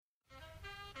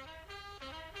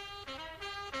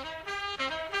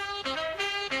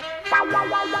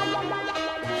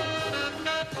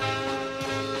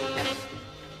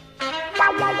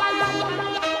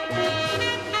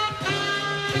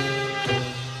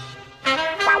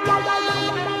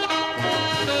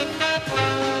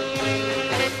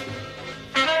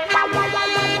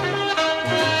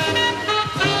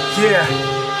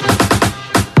Yeah.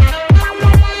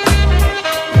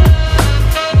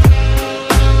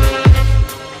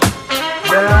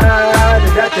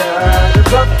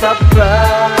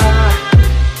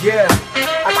 Yeah,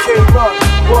 I came up,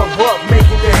 what,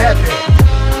 making it happen.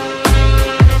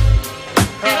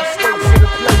 Stay to the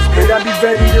place, and I be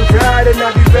ready to ride, and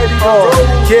I be ready to roll.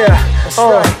 Yeah, that's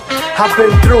right. I've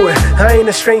been through it, I ain't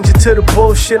a stranger to the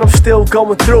bullshit, I'm still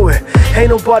going through it. Ain't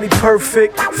nobody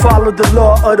perfect, follow the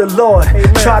law of the Lord.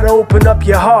 Try to open up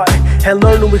your heart and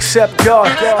learn to accept God.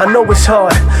 I know it's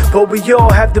hard, but we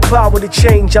all have the power to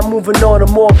change. I'm moving on to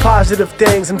more positive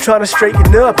things, I'm trying to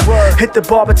straighten up. Hit the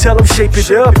barber, tell him shape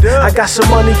it up. I got some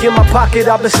money in my pocket,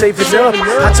 I've been saving up.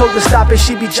 I told her stop it,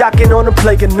 she be jocking on and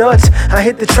playing nuts. I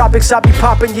hit the tropics, I be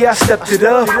popping, yeah I stepped it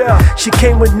up. She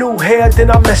came with new hair,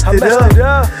 then I messed it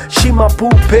up. She my boo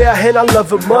bear and I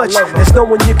love her much. There's no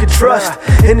one you can trust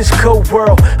in this cold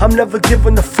world. I'm never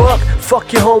giving a fuck.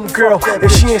 Fuck your homegirl.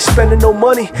 If she ain't spending no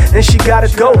money, then she gotta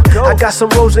go. I got some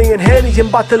rosé and Henny, I'm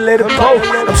about to let it go.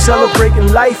 I'm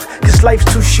celebrating life, cause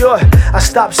life's too short. I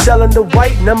stopped selling the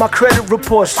white, now my credit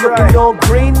report's looking all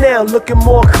green now, looking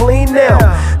more clean now.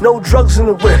 No drugs in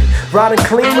the whip, riding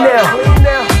clean now.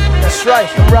 That's right,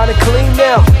 I'm riding clean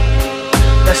now.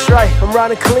 That's right, I'm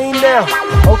riding clean now.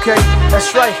 Okay,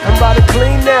 that's right, I'm riding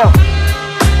clean now.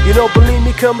 You don't believe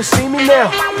me, come and see me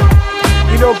now.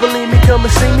 You don't believe me, come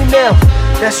and see me now.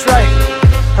 That's right,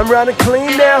 I'm riding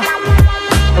clean now.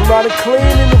 I'm riding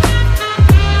clean in the